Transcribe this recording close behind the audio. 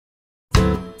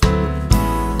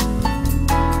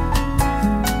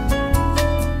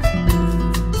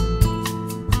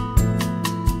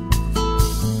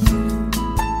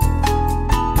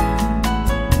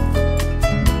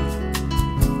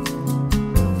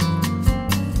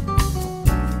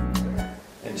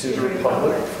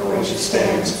republic for which it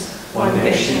stands, one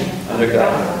nation, under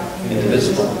God,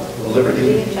 indivisible, with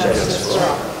liberty and justice for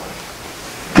all.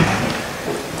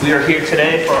 We are here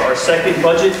today for our second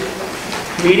budget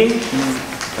meeting.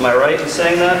 Am I right in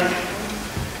saying that?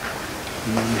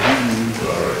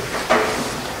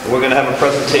 We're going to have a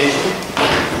presentation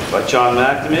by John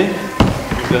McNamee.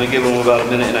 We're going to give him about a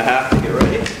minute and a half to get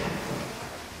ready.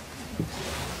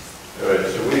 All right,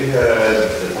 so we had,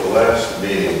 at the last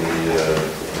meeting, we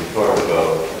talked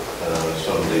about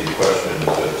some of the questions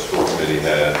that the school committee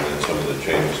had and some of the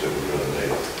changes that we're going to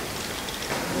make.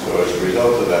 So as a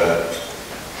result of that,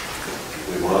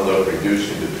 we wound up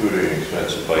reducing the tutoring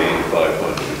expenses by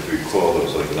 $8,500. If you recall, there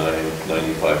was like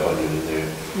 $9,500 in there.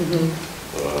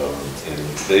 And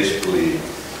basically,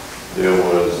 there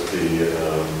was the,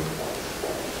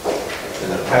 in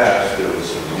the past, there was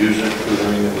some user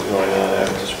tutoring that was going on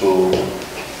after school,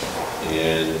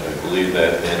 and I believe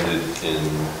that ended in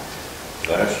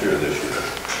last year or this year?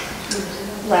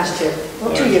 Last year.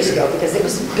 Well, 2 years ago, because it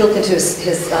was built into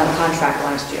his contract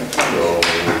last year. So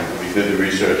we did the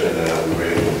research on that. We were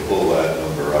able to pull that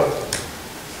number up.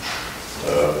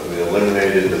 We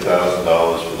eliminated the $1,000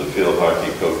 for the field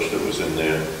hockey coach that was in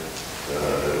there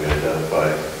that we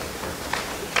identified.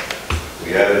 We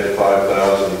added $5,000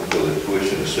 for the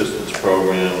tuition assistance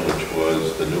program, which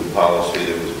was the new policy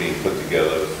that was being put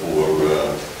together for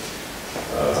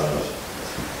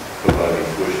providing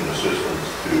tuition assistance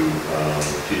to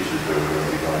teachers that are going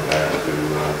to be going back to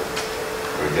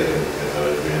or getting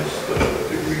advanced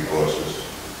degree courses.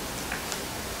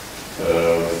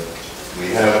 We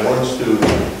have one student,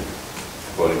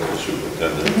 according to the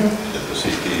superintendent, at the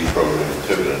CTE program in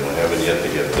Tiverton. I haven't yet to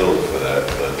get billed for that,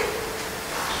 but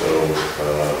so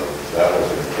that was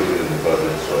included in the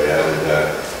budget, so I added that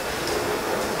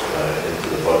into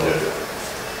the budget.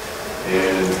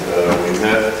 And we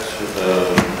met,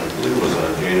 I believe it was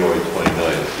on January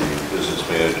 29th, the business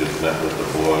managers met with the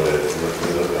board at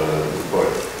Newport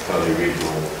County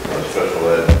Regional Special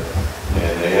Ed,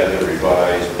 and they had a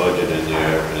revised budget in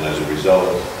there, and as a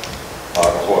result,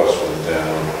 our cost went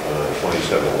down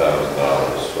 $27,000,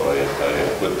 so I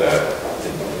put that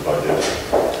into the budget.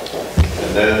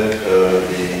 And then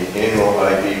the annual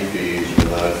ID fees were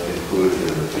not included in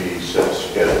the fee set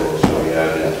schedule, so we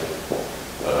added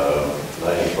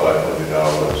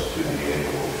 $9,500 to the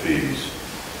annual fees.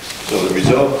 So the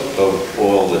result of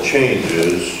all the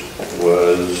changes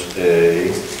was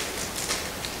a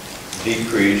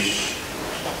decrease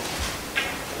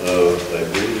of, I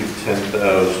believe,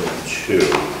 10,002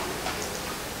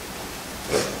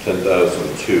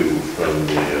 from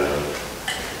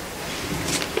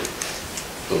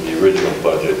the original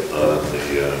budget on the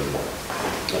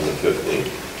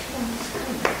 15th.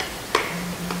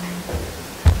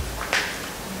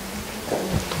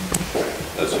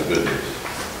 That's the good news.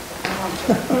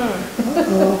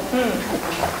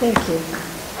 Thank you.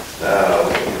 Now,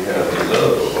 we have these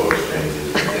other proposed changes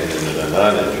in the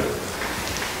non-income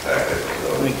packet. So,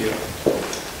 Thank you.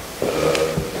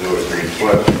 there was a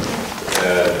request to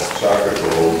add soccer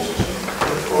goals at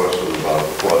a cost of about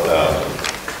 $4,000.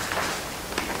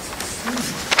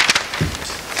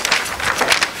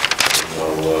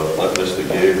 Let Mr.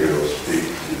 Gabriel speak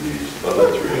to these other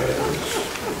three items,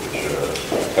 which are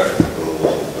technical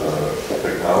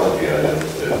technology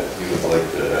items that he would like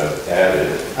to have added.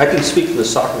 I can speak to the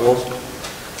soccer goals.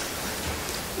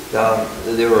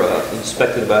 They were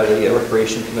inspected by the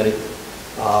recreation committee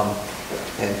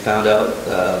and found out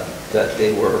that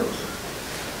they were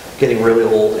getting really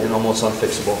old and almost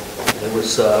unfixable. It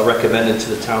was recommended to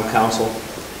the town council.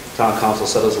 Town council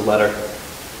sent us a letter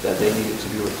that they needed to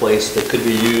be replaced. They could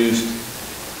be used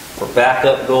for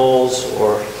backup goals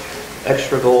or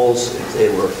extra goals if they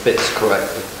were fixed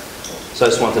correctly. So I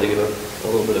just wanted to give a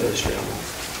little bit of history on that.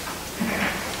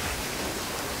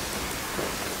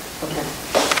 Okay.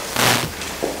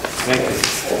 Thank you.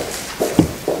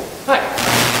 Hi.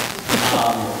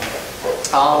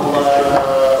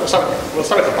 We'll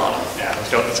start at the bottom. Yeah, let's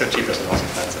go cheapest and most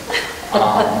expensive.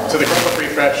 So the Chromebook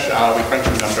refresh, we crunched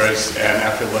the numbers, and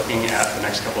after looking at the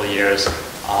next couple of years,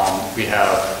 we have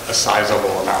a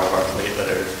sizable amount of our fleet that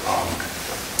are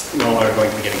no longer going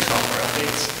to be getting software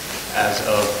updates as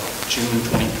of June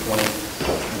 2021.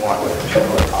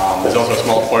 There's also a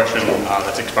small portion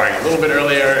that's expiring a little bit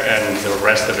earlier, and the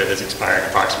rest of it is expiring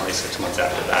approximately 6 months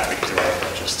after that because they were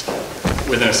purchased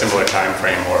within a similar time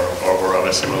frame or were of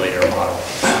a similar year model.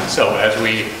 So as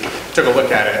we took a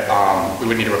look at it, we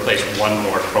would need to replace one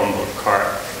more Chromebook cart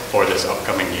for this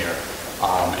upcoming year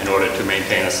in order to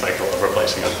maintain a cycle of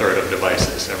replacing a third of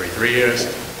devices every 3 years.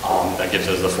 That gives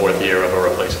us the 4th year of a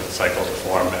replacement cycle to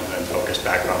form and then focus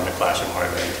back on the classroom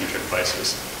hardware and teacher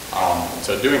devices.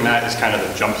 So doing that is kind of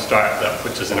the jump start that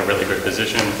puts us in a really good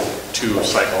position to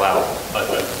cycle out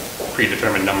a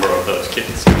predetermined number of those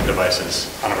kits and devices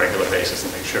on a regular basis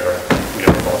and make sure we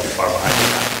don't fall too far behind on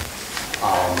that.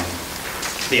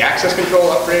 The access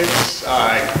control upgrades,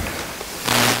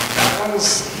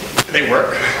 they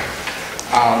work.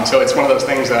 So it's one of those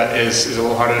things that is a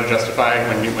little harder to justify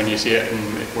when you see it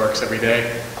and it works every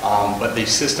day. But the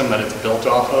system that it's built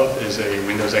off of is a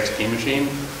Windows XP machine.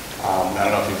 I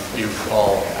don't know if you've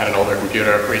all had an older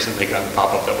computer recently gotten a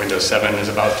pop-up that Windows 7 is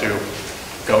about to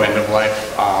go end of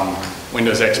life.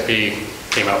 Windows XP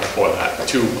came out before that,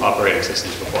 2 operating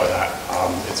systems before that.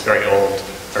 It's very old,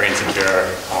 very insecure.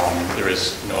 There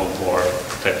is no more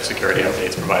type of security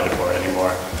updates provided for it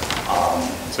anymore.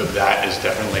 So that is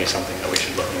definitely something that we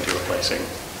should look into replacing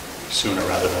sooner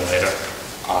rather than later.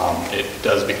 It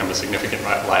does become a significant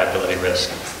liability risk.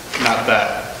 Not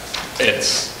that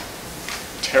it's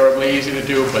terribly easy to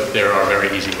do, but there are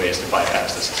very easy ways to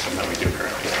bypass the system that we do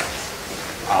currently have.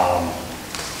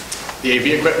 The AV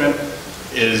equipment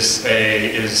is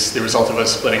the result of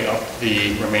us splitting up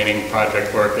the remaining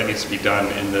project work that needs to be done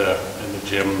in the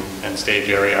gym and stage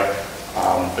area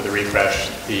for the refresh.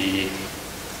 The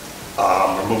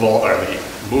removal or the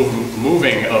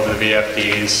moving of the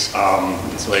VFDs,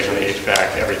 installation of the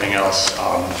HVAC, everything else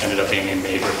ended up being a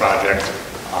major project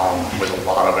with a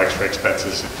lot of extra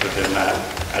expenses within that.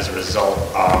 As a result,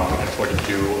 we can afford to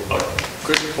do a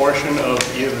good portion of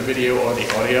either the video or the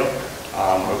audio.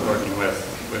 We're working with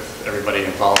everybody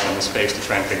involved in the space to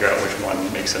try and figure out which one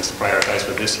makes sense to prioritize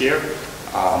for this year.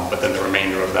 But then the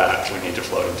remainder of that we need to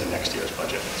float into next year's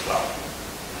budget as well.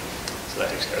 So that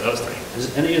takes care of those 3.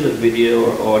 Is any of the video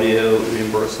or audio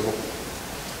reimbursable?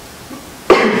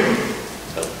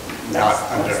 Not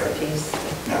under. That's the piece.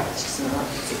 No. It's just not,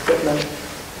 it's equipment.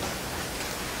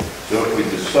 So if we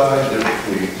decide that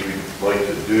we'd like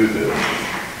to do this,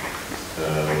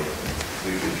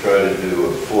 we could try to do a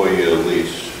 4-year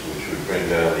lease, which would bring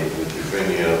the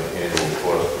annual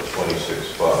cost to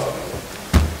 $26,500.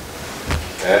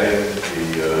 Adding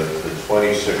the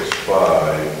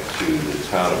 $26,500 to the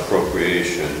town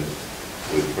appropriation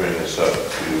would bring us up to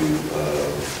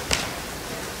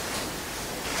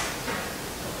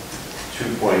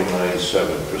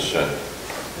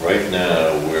 2.97%. Right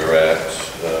now, we're at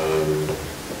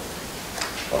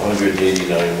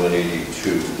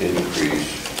 189,182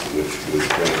 increase, which would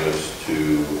bring us to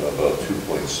about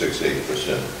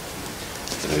 2.68%.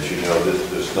 And as you know,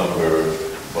 this number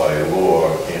by law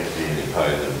can't be any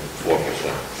higher than 4%.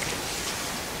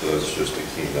 So that's just a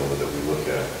key number that we look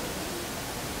at.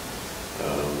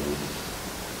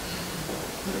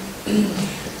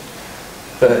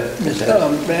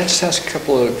 May I just ask a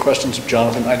couple of questions of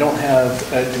Jonathan? I don't have,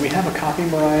 do we have a copy,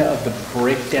 Mariah, of the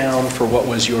breakdown for what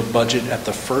was your budget at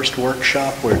the first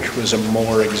workshop, which was a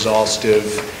more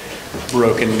exhaustive,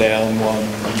 broken down one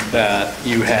that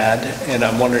you had? And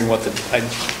I'm wondering what I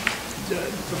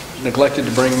neglected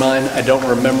to bring mine. I don't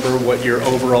remember what your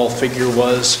overall figure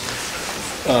was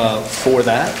for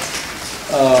that.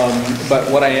 But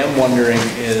what I am wondering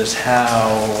is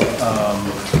how,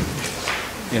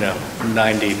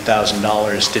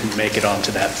 $90,000 didn't make it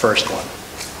onto that first one.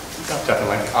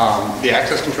 Definitely. The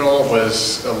access control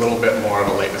was a little bit more of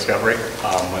a late discovery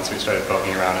once we started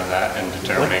poking around in that and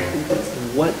determining.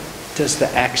 What does the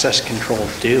access control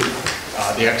do?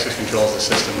 The access control is a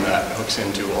system that hooks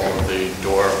into all of the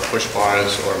door push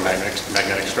bars or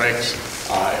magnetic strikes.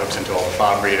 It hooks into all the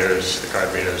fob readers, the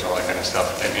card readers, all that kind of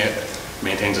stuff, and it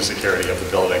maintains the security of the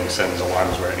building, sends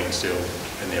alarms where it needs to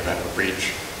in the event of a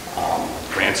breach,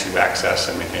 grants you access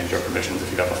and maintains your permissions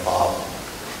if you have a fob.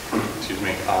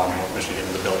 Permission to get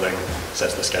into the building,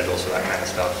 sets the schedules for that kind of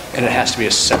stuff. And it has to be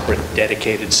a separate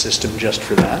dedicated system just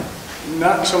for that?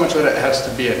 Not so much that it has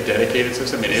to be a dedicated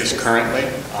system. It is currently.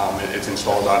 It's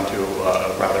installed onto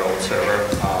a rather old server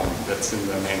that's in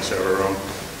the main server room.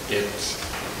 It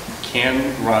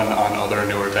can run on other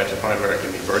newer types of hardware. It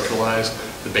can be virtualized.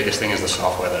 The biggest thing is the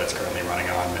software that it's currently running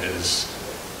on is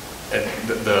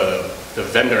the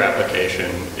vendor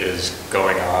application is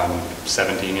going on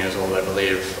 17 years old, I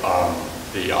believe.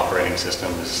 The operating system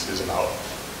is about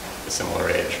a similar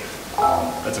age.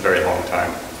 That's a very long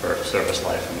time for service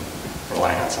life and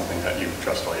relying on something that you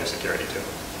trust all your security to.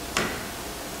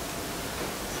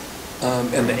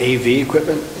 And the AV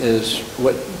equipment is,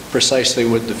 what precisely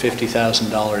would the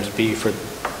 $50,000 be for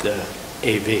the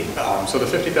AV? So the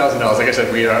 $50,000, like I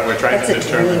said, we're trying That's to a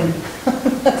determine. dream.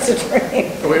 That's a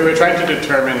dream. We're trying to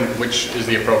determine which is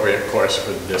the appropriate course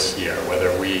for this year,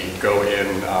 whether we go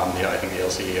in, I think the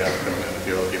LCEF and a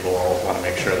few other people all want to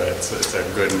make sure that it's a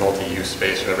good multi-use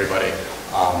space for everybody.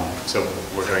 So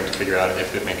we're going to figure out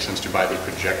if it makes sense to buy the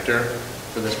projector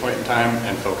for this point in time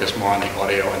and focus more on the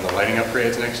audio and the lighting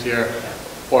upgrades next year,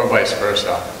 or vice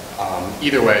versa.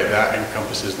 Either way, that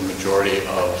encompasses the majority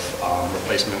of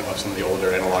replacement of some of the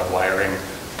older analog wiring,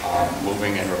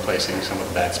 moving and replacing some of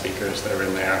the bad speakers that are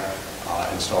in there,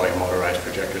 installing a motorized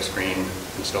projector screen,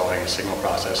 installing a signal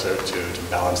processor to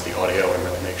balance the audio and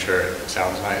really make sure it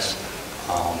sounds nice,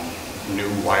 new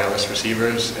wireless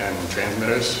receivers and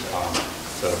transmitters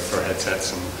for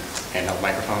headsets and handheld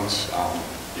microphones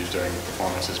used during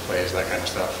performances, plays, that kind of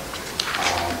stuff.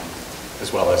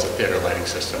 As well as a theater lighting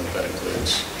system that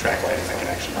includes track lighting that can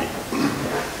actually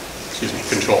be,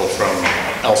 controlled from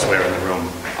elsewhere in the room,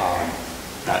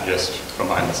 not just from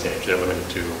behind the stage. They're limited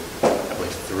to, I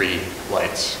believe, 3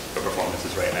 lights for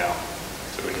performances right now,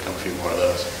 so we can have a few more of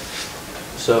those.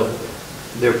 So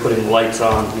they're putting lights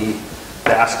on the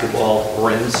basketball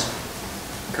rims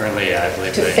Currently, I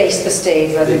believe To face the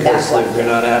stage rather than because backward. they're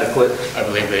not adequate. I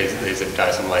believe they zip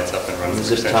tie some lights up and run The some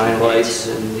zip extension tie lights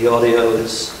and the audio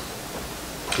is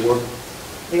poor.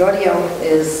 The audio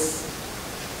is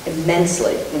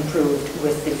immensely improved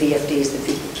with the VFDs,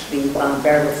 the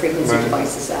variable frequency Right.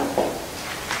 devices out.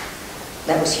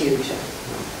 That was huge.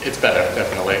 It's better,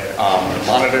 definitely. The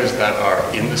monitors that are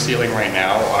in the ceiling right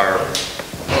now are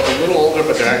a little older,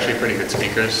 but they're actually pretty good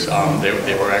speakers.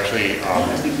 They were actually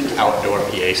outdoor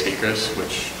PA speakers,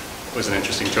 which was an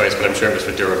interesting choice, but I'm sure it was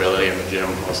for durability in the gym,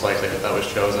 most likely that was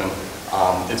chosen.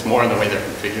 It's more in the way they're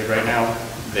configured right now.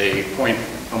 They point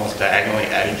almost diagonally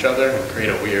at each other and create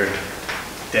a weird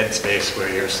dead space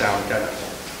where your sound kind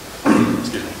of,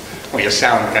 excuse me, where your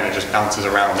sound kind of just bounces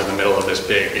around in the middle of this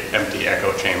big empty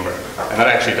echo chamber. And that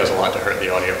actually does a lot to hurt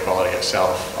the audio quality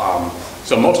itself.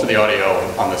 So most of the audio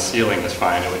on the ceiling is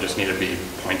fine. It would just need to be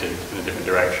pointed in a different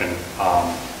direction.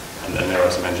 And then there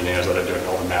are some engineers that are doing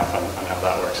all the math on how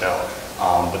that works out.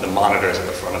 But the monitors at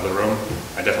the front of the room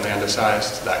are definitely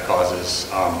undersized. That causes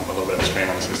a little bit of strain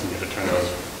on the system. You have to turn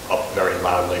those up very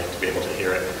loudly to be able to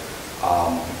hear it.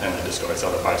 And it distorts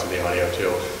other parts of the audio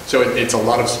too. So it's a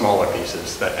lot of smaller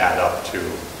pieces that add up to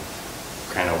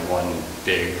kind of one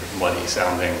big, muddy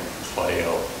sounding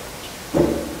audio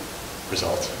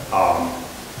result.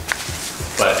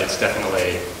 But it's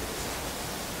definitely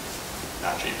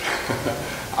not cheap.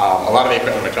 A lot of the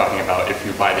equipment we're talking about, if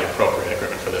you buy the appropriate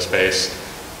equipment for the space,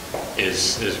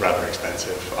 is rather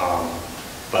expensive.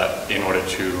 But in order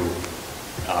to,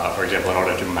 for example, in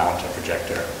order to mount a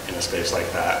projector in a space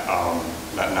like that,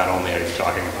 not only are you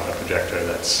talking about a projector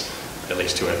that's at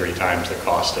least 2 or 3 times the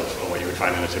cost of what you would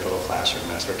find in a typical classroom,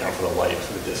 that's to account for the light,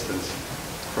 for the distance,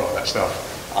 for all that stuff.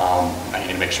 I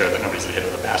need to make sure that nobody's hit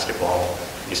with a basketball.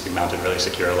 It needs to be mounted really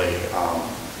securely.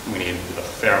 We need a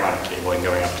fair amount of cabling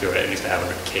going up to it. It needs to have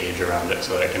a good cage around it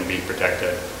so that it can be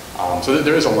protected. So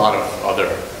there is a lot of other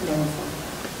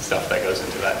stuff that goes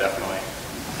into that, definitely.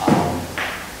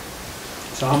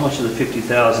 So how much of the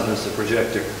 50,000 is the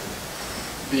projector?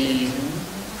 The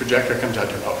projector comes out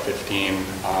to about 15,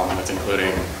 and it's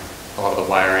including a lot of the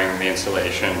wiring, the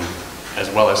installation, as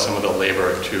well as some of the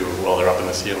labor to, while they're up in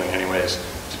the ceiling anyways,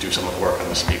 to do some of the work on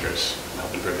the speakers and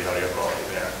help improve the audio quality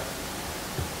there.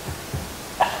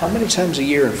 How many times a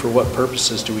year and for what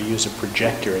purposes do we use a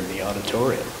projector in the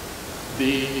auditorium?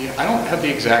 I don't have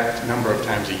the exact number of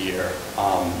times a year.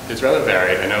 It's rather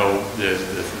varied. I know the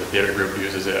theater group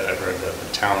uses it. I've heard that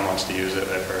the town wants to use it.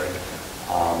 I've heard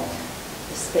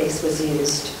The space was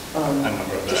used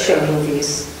number of to that, show yeah.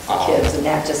 movies for kids, and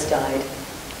that just died.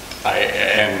 That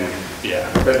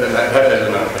is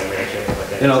another thing we actually have to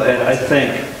look at. You know, and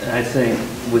I think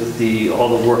with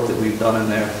all the work that we've done in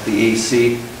there, the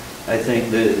AC, I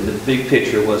think the big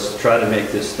picture was to try to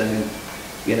make this thing,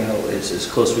 you know, as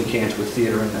close as we can to a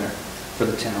theater in there for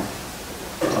the town,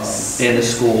 and the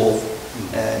school.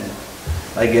 And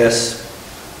I guess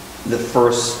the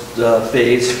first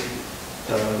phase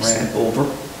ran over.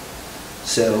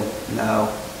 So now,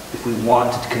 if we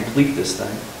want to complete this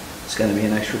thing, it's going to be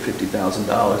an extra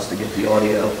 $50,000 to get the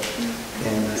audio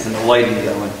and the lighting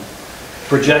going.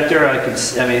 Projector,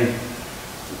 I mean,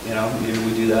 you know, maybe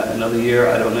we do that another year,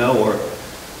 I don't know, or,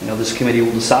 you know, this committee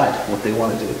will decide what they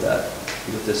want to do with that,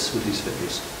 with these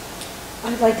figures.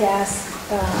 I'd like to ask,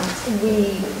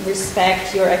 we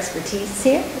respect your expertise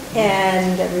here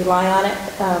and rely on it.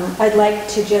 I'd like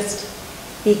to just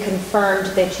be confirmed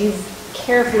that you've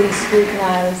carefully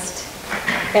scrutinized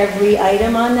every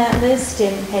item on that list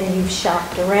and you've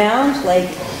shopped around like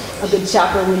a good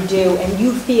shopper would do, and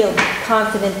you feel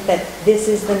confident that this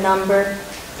is the number,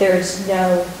 there's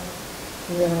no,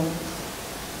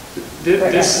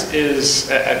 This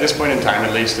is, at this point in time,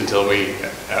 at least until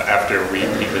after we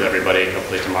meet with everybody,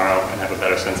 hopefully tomorrow, and have a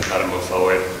better sense of how to move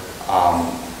forward,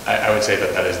 I would say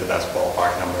that that is the best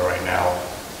ballpark number right now.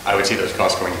 I would see those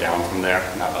costs going down from there,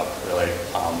 not up really.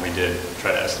 We did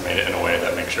try to estimate it in a way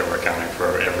that makes sure we're accounting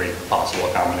for every possible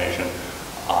combination.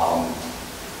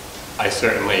 I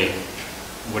certainly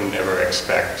wouldn't ever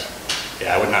expect,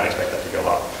 I would not expect that to go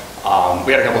up.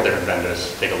 We had a couple different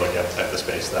vendors take a look at the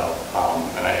space though,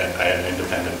 and I had an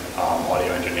independent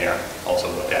audio engineer also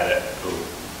look at it, who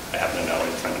I happen to know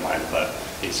is a friend of mine, but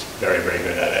he's very, very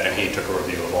good at it, and he took a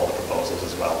review of all the proposals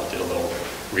as well, did a little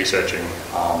researching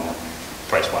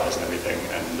price-wise and everything,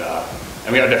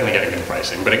 and we are definitely getting good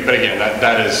pricing. But again,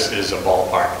 that is a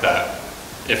ballpark that,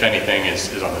 if anything,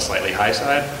 is on the slightly high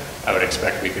side. I would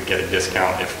expect we could get a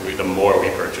discount if the more we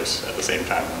purchase at the same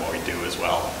time, the more we do as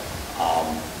well.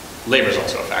 Labor is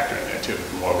also a factor in there too.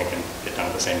 The more we can get done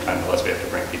at the same time, the less we have to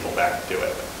bring people back to do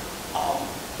it.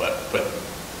 But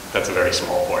that's a very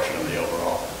small portion of the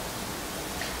overall.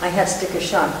 I had sticker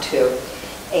shock too,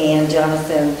 and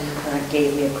Jonathan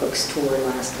gave me a cook's tour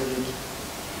last week.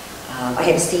 I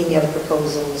had seen the other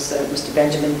proposals that Mr.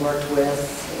 Benjamin worked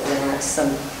with, that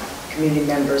some community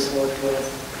members worked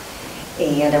with,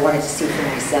 and I wanted to see for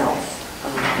myself.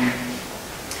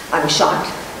 I was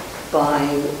shocked by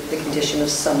the condition of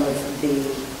some of the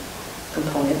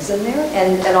components in there,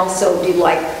 and also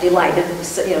delighted.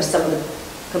 Some of the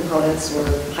components were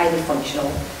highly functional,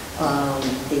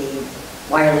 the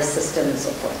wireless system and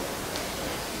so forth.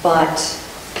 But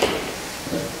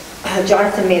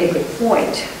Jonathan made a good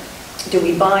point. Do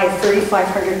we buy a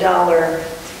 $3,500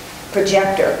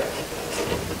 projector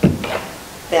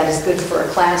that is good for a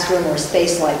classroom or a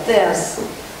space like this,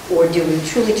 or do we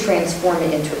truly transform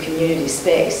it into a community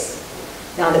space?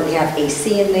 Now that we have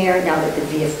AC in there, now that the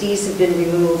VFDs have been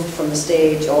removed from the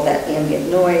stage, all that ambient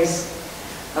noise,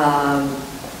 I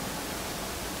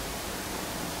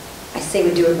say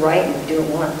we do it right and we do it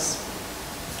once.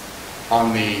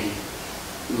 On the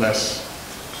less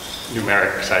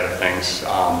numeric side of things,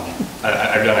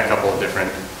 I've done a couple of different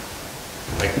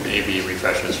like AV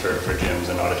refreshes for gyms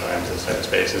and auditoriums, those type of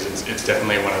spaces. It's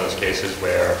definitely one of those cases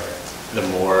where the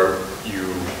more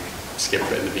you skip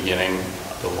in the beginning,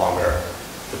 the longer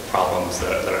the problems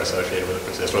that are associated with it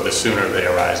persist, or the sooner they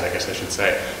arise, I guess I should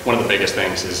say. One of the biggest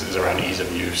things is around ease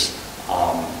of use.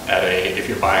 If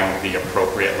you're buying the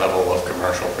appropriate level of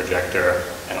commercial projector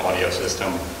and audio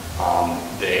system,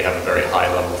 they have a very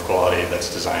high level of quality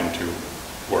that's designed to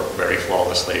work very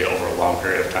flawlessly over a long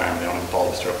period of time. They don't have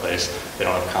bulbs to replace. They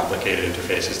don't have complicated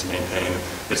interfaces to maintain.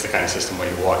 It's the kind of system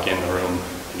where you walk in the room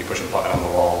and you push a button on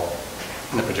the wall,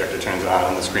 and the projector turns on,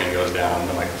 and the screen goes down, and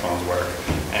the microphones work.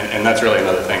 And that's really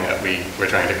another thing that we're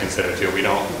trying to consider too. We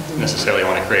don't necessarily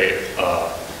want to create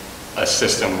a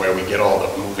system where we get all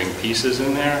the moving pieces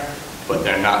in there, but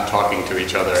they're not talking to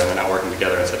each other and they're not working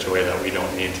together in such a way that we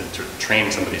don't need to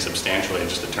train somebody substantially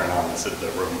just to turn on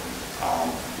the room.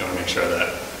 You want to make sure that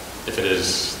if it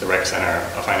is the rec center,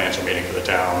 a financial meeting for the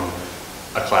town,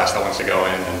 a class that wants to go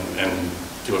in and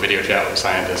do a video chat with a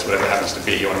scientist, whatever it happens to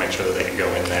be, you want to make sure that they can go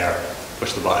in there,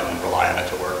 push the button, and rely on it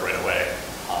to work right away.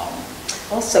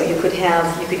 Also, you could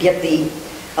get the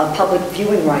public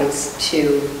viewing rights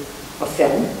to a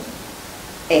film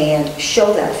and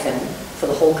show that film for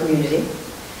the whole community,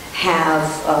 have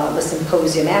a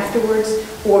symposium afterwards,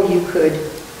 or you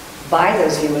could buy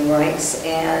those viewing rights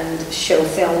and show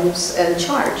films and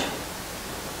charge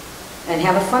and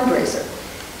have a fundraiser.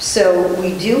 So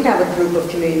we do have a group of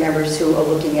community members who are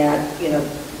looking at,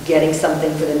 getting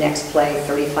something for the next play,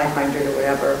 3,500 or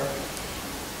whatever.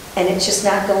 And it's just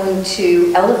not going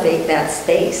to elevate that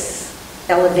space,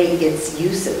 elevate its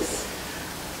uses.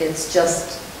 It's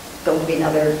just going to be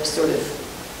another sort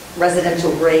of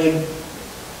residential grade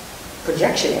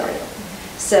projection area.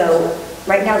 So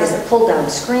right now there's a pull down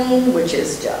screen, which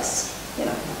is just,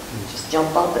 just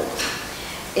jump up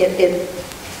it.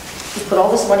 You put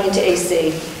all this money into AC,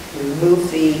 you remove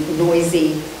the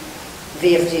noisy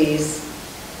VFDs,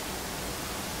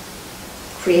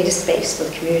 create a space for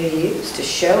the community to use, to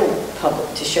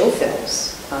show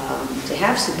films, to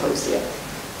have symposia.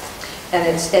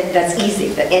 And that's easy,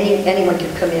 that anyone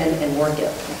can come in and work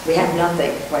it. We have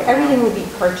nothing right now. Everything would be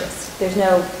purchased. There's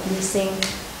no leasing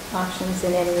options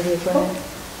in any of the equipment?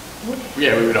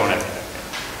 Yeah, we would own everything.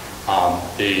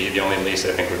 The only lease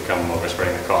I think would come over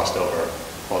spreading the cost over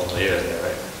multiple years there,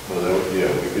 right? Well,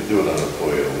 yeah, we could do it on a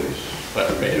FOIA lease.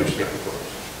 But maybe Reduce that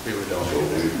cost. We would So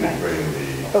only, we'd be bringing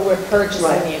the, But we're purchasing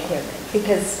Right. the equipment,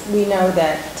 because we know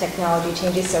that technology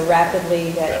changes so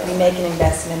rapidly that we make an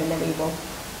investment and then we will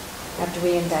have to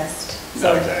reinvest.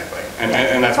 no, exactly.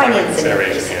 And that's part of the Financing.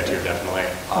 consideration here too, definitely.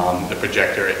 The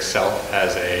projector itself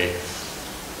has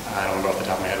I don't remember off the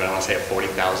top of my head, but I want to say a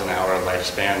 40,000 hour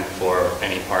lifespan for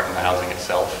any part in the housing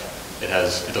itself. It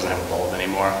doesn't have a bulb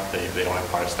anymore. They don't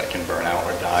have parts that can burn out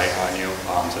or die on you.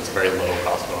 So it's a very low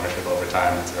cost of ownership over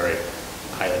time. It's a very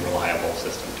highly reliable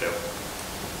system too.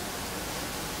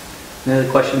 Any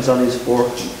other questions on these 4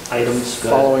 items? Go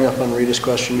ahead. Following up on Rita's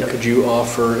question, Yep. could you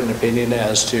offer an opinion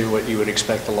as to what you would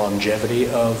expect the longevity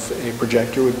of a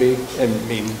projector would be? I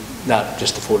mean, not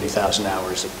just the 40,000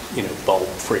 hours of, bulb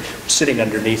free, sitting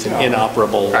underneath an No.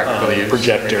 inoperable Practical use,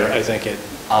 projector, right. I think it,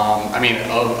 I mean,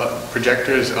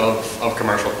 projectors of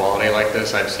commercial quality like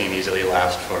this, I've seen easily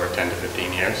last for 10 to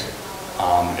 15 years.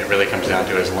 It really comes down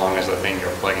to as long as the thing you're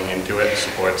plugging into it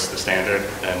supports the standard,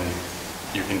 then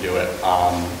you can do it.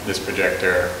 This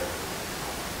projector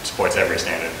supports every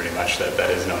standard pretty much that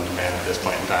is known to man at this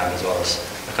point in time, as well as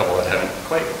a couple that haven't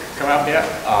quite come out yet.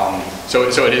 So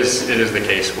it is the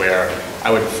case where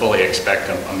I would fully expect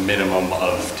a minimum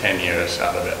of 10 years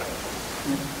out of it.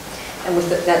 And with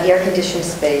that air-conditioned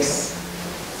space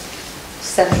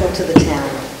central to the town.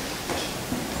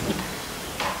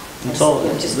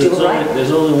 Just do it right.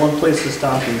 There's only one place this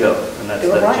town can go, and that's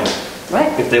Do it that right. gym.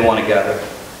 Right, If they want to gather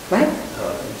right.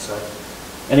 inside.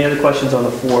 Any other questions on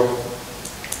the 4?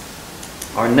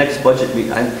 Our next budget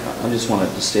meeting, I just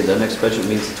wanted to state that our next budget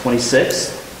meeting is the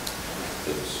 26th?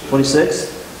 it's,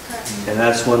 26th? And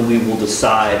that's when we will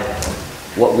decide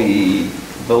what we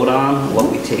vote on,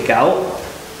 what we take out,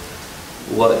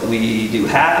 what we do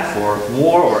half or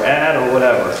more or add or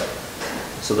whatever.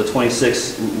 So the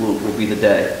 26th will be the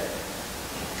day.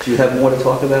 Do you have more to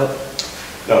talk about?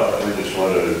 no, I just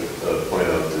wanted to point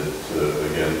out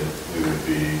that, again, we would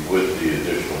be with the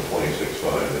additional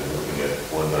 26.5 and looking at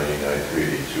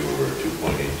 199,382 or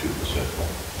 2.82%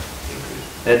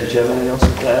 increase. Ed, did you have anything else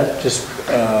to add? just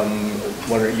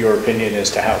what are your opinion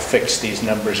as to how fixed these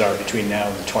numbers are between now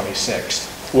and the 26th?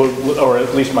 Or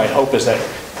at least my hope is that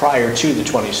prior to the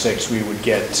 26th, we would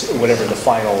get whatever the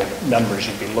final numbers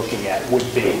you'd be looking at would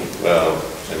be. Well,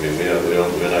 I mean, we're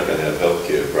not going to have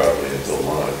healthcare probably until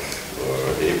March or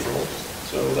April,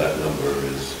 so that number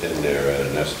is in there at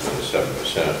an estimate of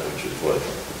 7%, which is what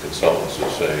consultants are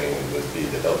saying would be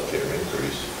the healthcare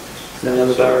increase. Any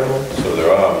other variable? So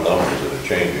there are numbers that are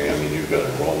changing. I mean, you've got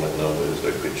enrollment numbers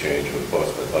that could change with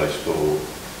Portsmouth High School.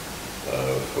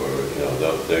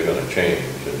 They're going to change,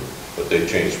 but they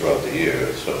change throughout the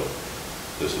year, so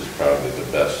this is probably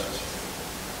the best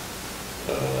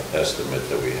estimate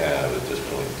that we have at this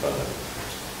point in time.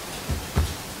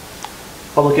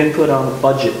 Public input on the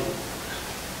budget?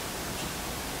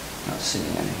 Not seeing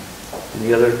any.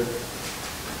 Any other?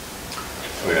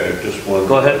 Okay, I have just one.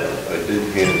 Go ahead. I did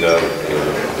hand out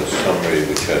a summary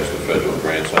which has the federal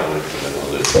grants on it, and I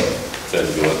know that Ben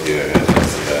Gauthier has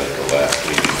that at the last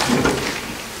meeting.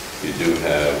 You do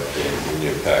have in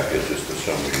your package just a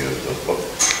summary of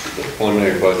the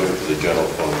preliminary budget for the general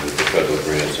fund with the federal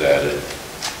grants added.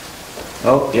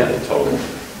 Oh, yeah. The total.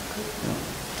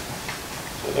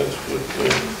 So that's what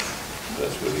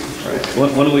he was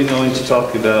saying. When are we going to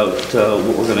talk about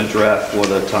what we're going to draft for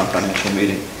the town financial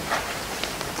meeting?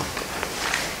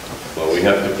 Well, we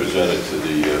have to present it to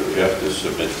we have to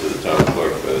submit to the town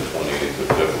clerk by the 28th of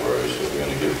February, so we're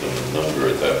going to give them a number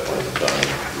at that point in time.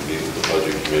 We meet with the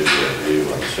budget committee, I believe,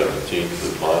 on the 17th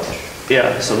of March.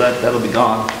 Yeah, so that'll be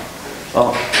gone.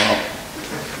 Oh, well.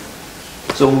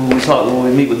 So when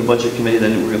we meet with the budget committee,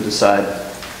 then we're going to decide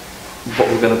what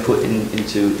we're going to put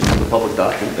into the public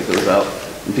document that goes out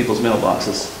in people's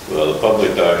mailboxes. Well, the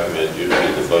public document,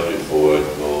 usually the budget board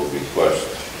will request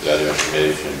that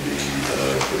information be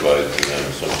provided to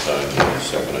them sometime in the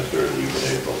second or third week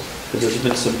in April. Because there's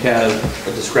been some kind of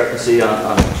a discrepancy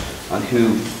on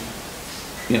who,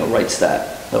 writes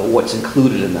that, what's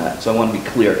included in that. So I want to be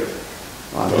clear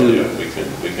on Well, who. yeah,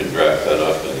 we can draft that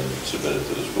up and submit it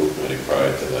to the school committee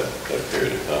prior to that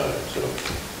period of time, so.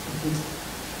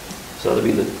 So that'll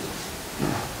be the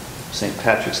St.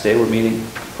 Patrick's Day we're meeting,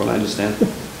 from what I understand.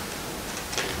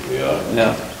 We are,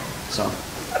 Yeah, so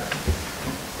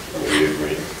we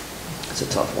agree. it's a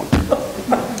tough one.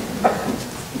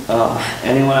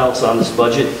 Anyone else on this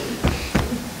budget?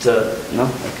 No?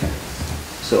 Okay.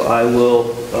 So I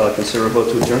will consider a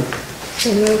vote to adjourn.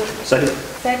 So moved. Second?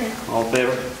 Second. All in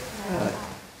favor?